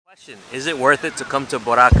Question: is it worth it to come to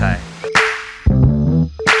Boracay?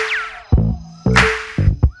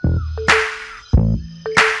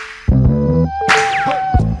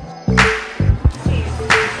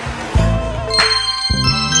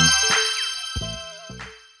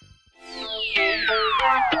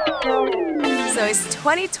 So it's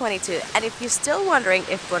 2022, and if you're still wondering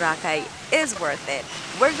if Boracay is worth it,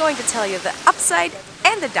 we're going to tell you the upside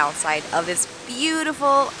and the downside of this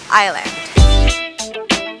beautiful island.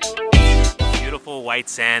 Beautiful white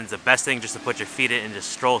sands, the best thing just to put your feet in and just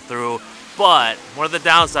stroll through. But one of the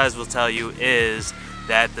downsides we'll tell you is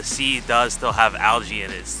that the sea does still have algae in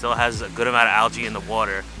it. It still has a good amount of algae in the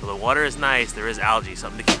water. So the water is nice, there is algae,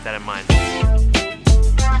 something to keep that in mind.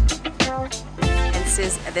 And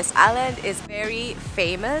since this island is very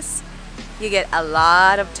famous, you get a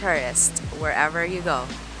lot of tourists wherever you go.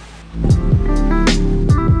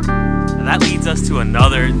 And that leads us to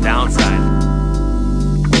another downside.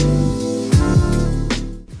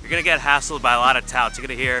 You're gonna get hassled by a lot of touts. You're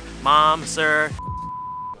gonna hear, "Mom, sir.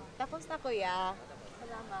 Tapos na kuya.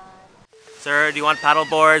 Sir, do you want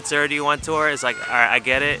paddleboard? Sir, do you want tour?" It's like, all right, I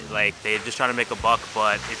get it. Like, they're just trying to make a buck,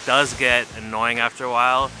 but it does get annoying after a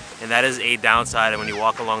while. And that is a downside when you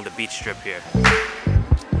walk along the beach strip here.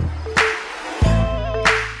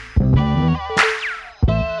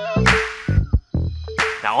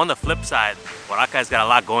 Now on the flip side, Boracay's got a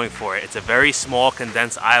lot going for it. It's a very small,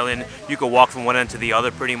 condensed island. You can walk from one end to the other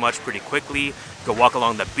pretty quickly. You can walk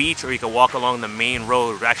along the beach or you can walk along the main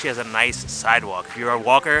road. It actually has a nice sidewalk. If you're a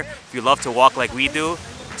walker, if you love to walk like we do,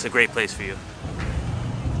 it's a great place for you.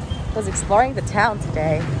 I was exploring the town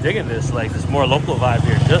today. Digging this, like this more local vibe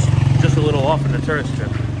here, just a little off in the tourist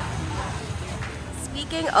trip.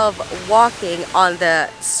 Speaking of walking on the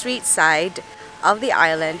street side of the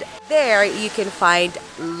island, there you can find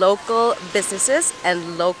local businesses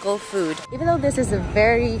and local food. Even though this is a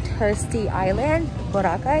very touristy island,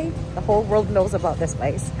 Boracay, the whole world knows about this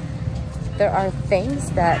place. There are things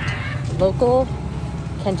that local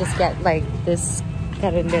can just get, like this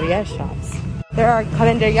carinderia shops. There are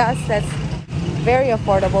calendarias that's very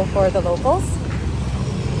affordable for the locals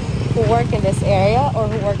who work in this area or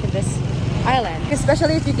who work in this island.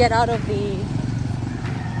 Especially if you get out of the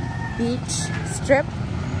beach strip,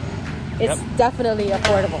 it's definitely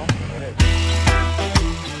affordable.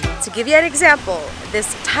 To give you an example,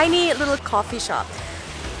 this tiny little coffee shop,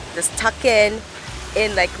 this tucked in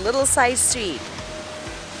like little side street.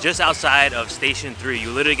 Just outside of Station 3.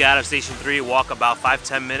 You literally get out of Station 3, walk about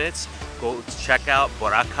 5-10 minutes, go check out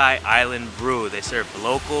Boracay Island Brew. They serve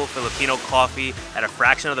local Filipino coffee at a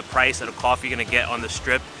fraction of the price of the coffee you're gonna get on the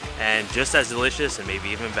strip, and just as delicious and maybe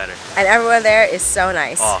even better. And everyone there is so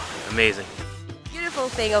nice. Oh, amazing. The beautiful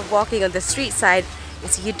thing of walking on the street side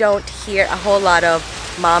is you don't hear a whole lot of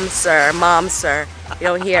mom sir, mom sir. You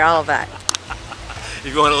don't hear all of that.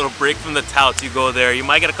 If you want a little break from the touts, you go there. You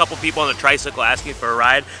might get a couple people on the tricycle asking for a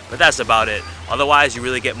ride, but that's about it. Otherwise, you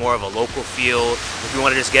really get more of a local feel. If you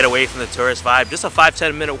want to just get away from the tourist vibe, just a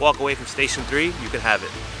 5-10 minute walk away from Station 3, you can have it.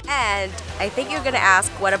 And I think you're gonna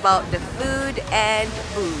ask, what about the food and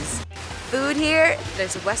booze? Food here,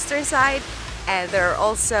 there's a western side, and there are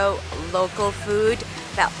also local food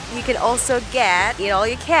that you can also get, eat all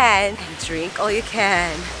you can, and drink all you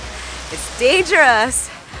can. It's dangerous,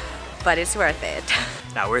 but it's worth it.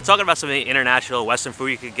 Now we're talking about some of the international Western food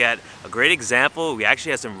you could get. A great example, we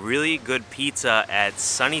actually have some really good pizza at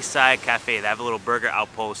Sunnyside Cafe. They have a little burger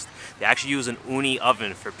outpost. They actually use an uni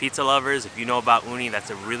oven. For pizza lovers, if you know about uni, that's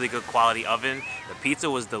a really good quality oven. The pizza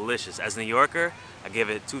was delicious. As a New Yorker, I give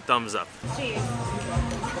it 2 thumbs up. Cheers.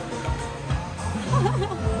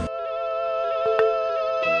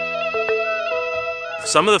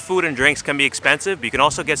 Some of the food and drinks can be expensive, but you can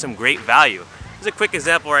also get some great value. Here's a quick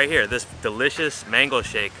example right here. This delicious mango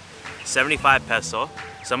shake, 75 peso.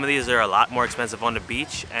 Some of these are a lot more expensive on the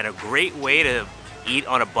beach, and a great way to eat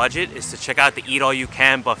on a budget is to check out the eat all you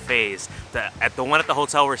can buffets. The one at the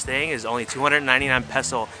hotel we're staying is only 299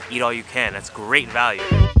 peso eat all you can. That's great value.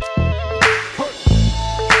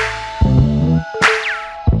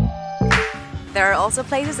 There are also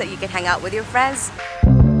places that you can hang out with your friends.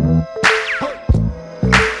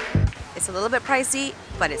 It's a little bit pricey,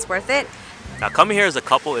 but it's worth it. Now coming here as a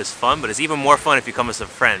couple is fun, but it's even more fun if you come with some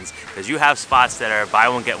friends, because you have spots that are buy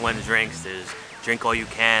one get one drinks. There's drink all you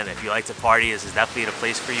can. If you like to party, this is definitely the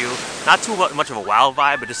place for you. Not too much of a wild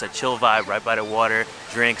vibe, but just a chill vibe right by the water,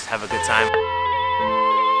 drinks, have a good time.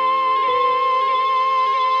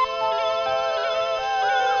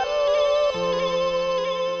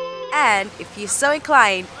 And if you're so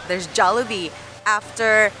inclined, there's Jollibee.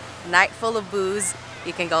 After a night full of booze,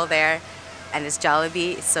 you can go there, and it's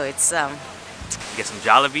Jollibee, so it's You get some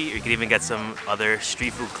Jollibee, or you can even get some other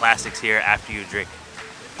street food classics here after you drink.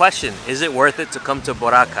 Question, is it worth it to come to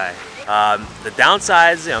Boracay? The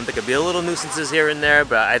downsides, there could be a little nuisances here and there,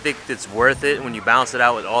 but I think it's worth it when you balance it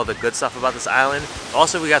out with all the good stuff about this island.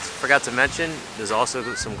 Also, forgot to mention, there's also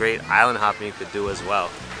some great island hopping you could do as well.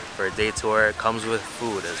 For a day tour, it comes with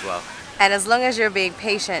food as well. And as long as you're being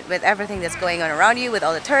patient with everything that's going on around you, with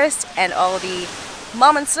all the tourists and all the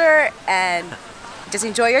mom and sir, and just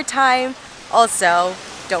enjoy your time. Also,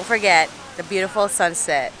 don't forget the beautiful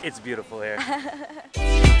sunset. It's beautiful here.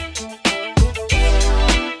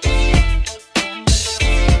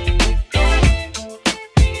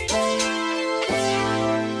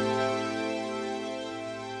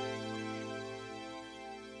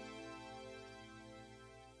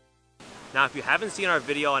 Now, if you haven't seen our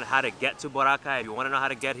video on how to get to Boracay, if you want to know how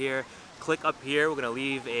to get here, click up here. We're going to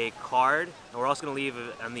leave a card, and we're also going to leave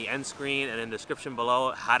on the end screen and in the description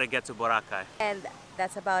below how to get to Boracay. And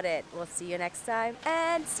that's about it. We'll see you next time,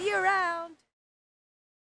 and see you around.